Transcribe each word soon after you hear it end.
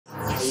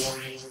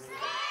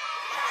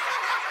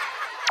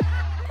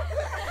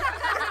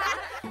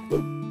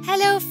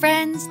Hello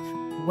friends!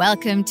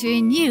 Welcome to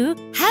a new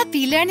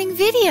Happy Learning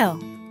video.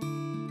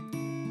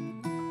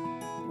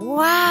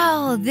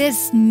 Wow,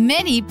 there's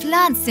many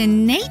plants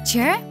in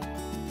nature.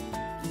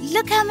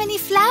 Look how many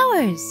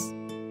flowers.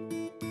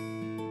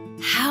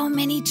 How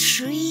many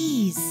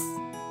trees.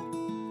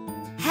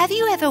 Have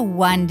you ever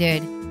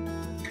wondered,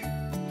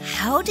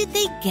 how did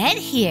they get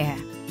here?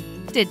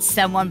 Did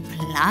someone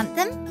plant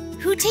them?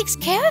 Who takes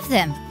care of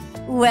them?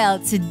 Well,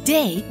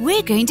 today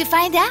we're going to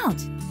find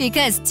out.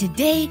 Because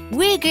today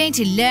we're going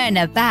to learn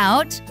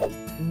about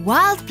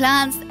wild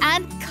plants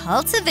and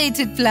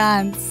cultivated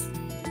plants.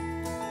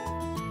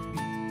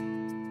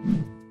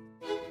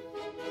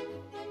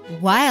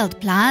 Wild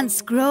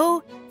plants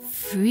grow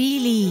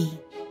freely,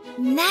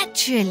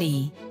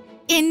 naturally,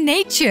 in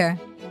nature.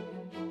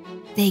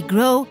 They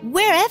grow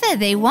wherever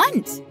they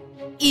want,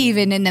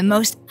 even in the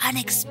most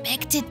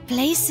unexpected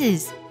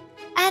places.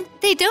 And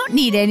they don't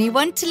need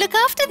anyone to look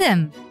after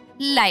them.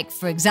 Like,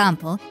 for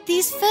example,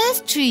 these fir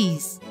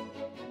trees.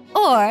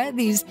 Or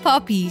these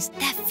poppies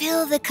that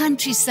fill the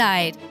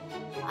countryside.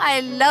 I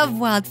love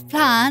wild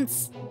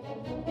plants.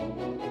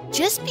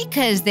 Just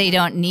because they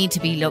don't need to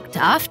be looked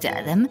after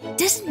them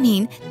doesn't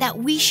mean that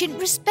we shouldn't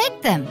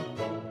respect them.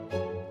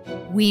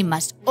 We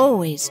must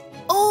always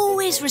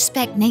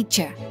respect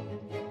nature.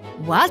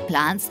 Wild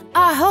plants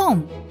are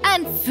home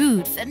and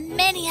food for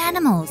many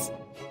animals.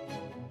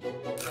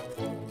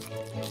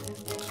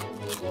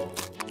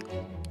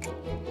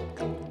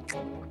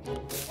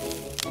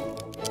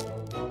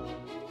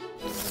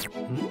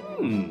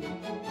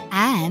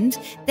 And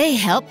they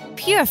help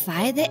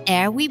purify the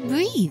air we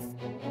breathe.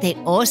 They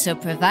also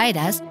provide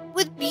us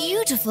with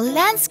beautiful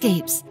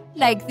landscapes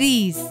like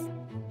these.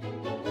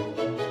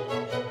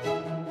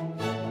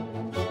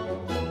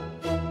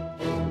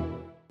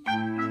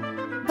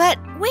 But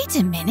wait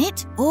a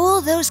minute,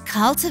 all those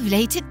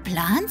cultivated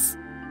plants?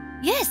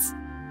 Yes,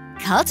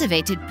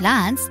 cultivated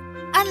plants,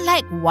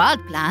 unlike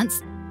wild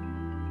plants,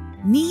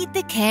 need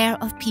the care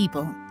of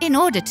people in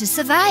order to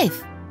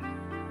survive.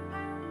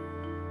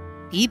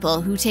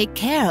 People who take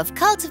care of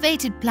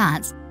cultivated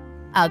plants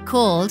are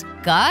called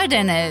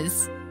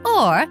gardeners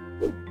or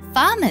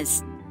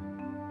farmers.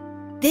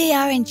 They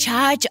are in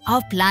charge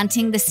of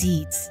planting the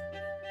seeds.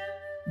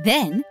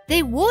 Then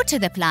they water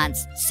the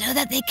plants so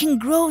that they can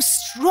grow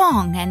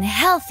strong and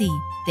healthy.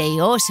 They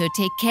also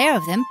take care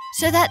of them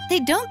so that they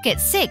don't get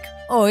sick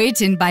or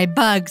eaten by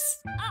bugs.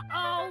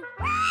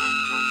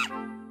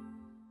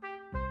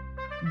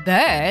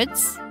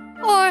 Birds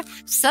or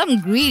some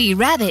greedy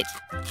rabbit.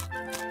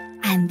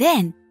 And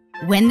then,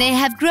 when they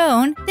have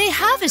grown, they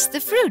harvest the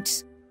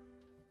fruits.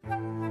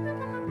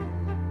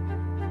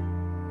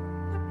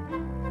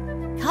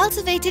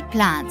 Cultivated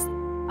plants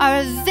are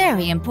a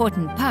very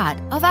important part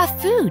of our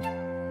food.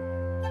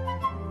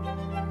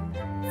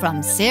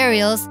 From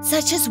cereals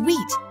such as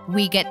wheat,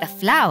 we get the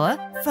flour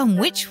from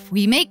which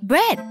we make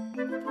bread.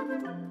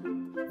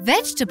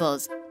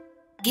 Vegetables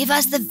give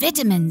us the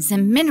vitamins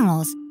and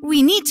minerals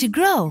we need to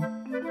grow.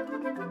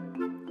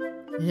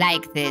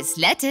 Like this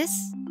lettuce.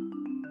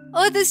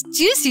 Or this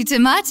juicy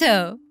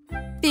tomato.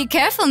 Be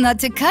careful not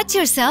to cut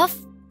yourself.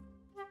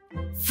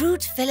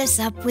 Fruit fill us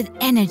up with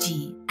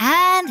energy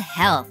and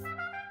health.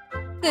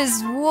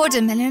 This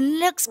watermelon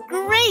looks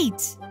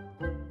great.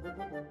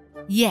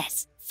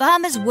 Yes,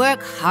 farmers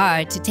work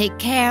hard to take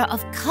care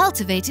of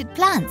cultivated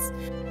plants.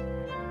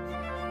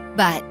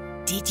 But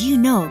did you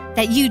know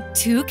that you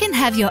too can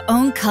have your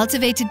own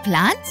cultivated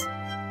plant?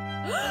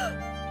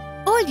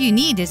 All you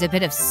need is a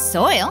bit of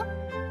soil,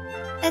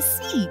 a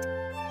seed,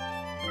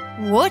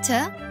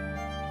 water,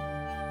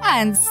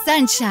 and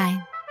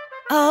sunshine.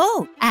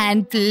 Oh,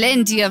 and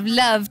plenty of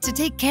love to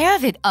take care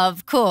of it,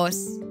 of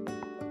course.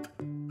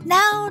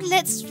 Now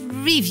let's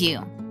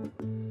review.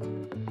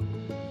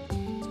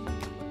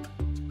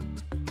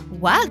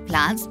 Wild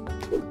plants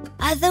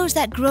are those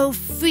that grow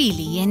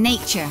freely in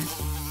nature.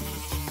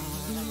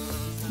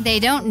 They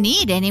don't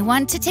need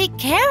anyone to take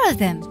care of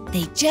them.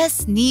 They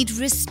just need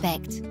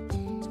respect.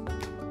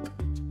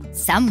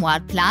 Some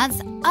wild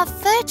plants are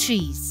fir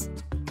trees,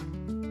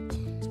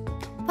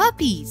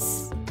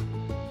 poppies,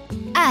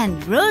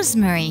 and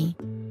rosemary.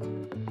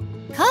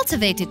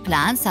 Cultivated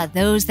plants are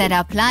those that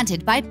are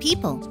planted by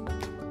people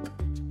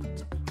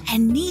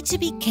and need to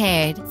be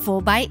cared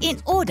for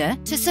in order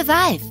to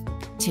survive.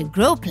 To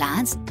grow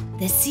plants,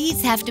 the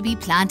seeds have to be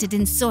planted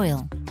in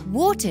soil,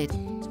 watered,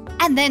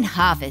 and then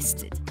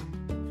harvested.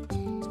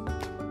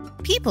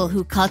 People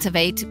who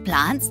cultivate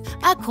plants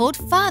are called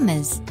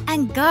farmers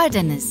and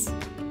gardeners.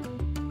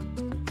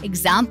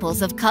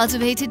 Examples of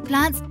cultivated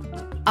plants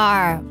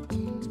are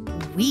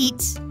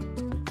wheat,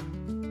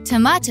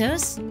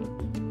 tomatoes,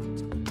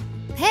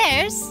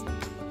 pears,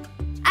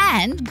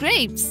 and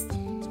grapes.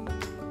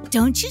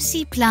 Don't you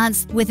see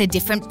plants with a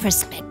different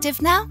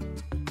perspective now?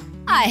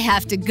 I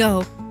have to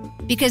go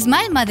because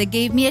my mother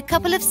gave me a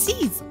couple of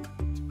seeds,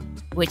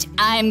 which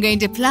I'm going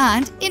to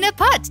plant in a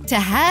pot to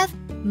have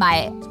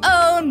my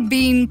own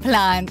bean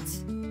plant.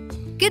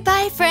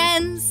 Goodbye,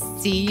 friends.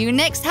 See you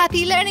next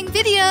Happy Learning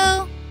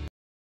video.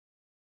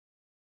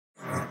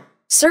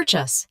 Search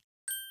us.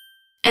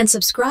 and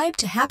subscribe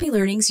to Happy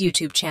Learning's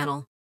YouTube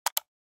channel.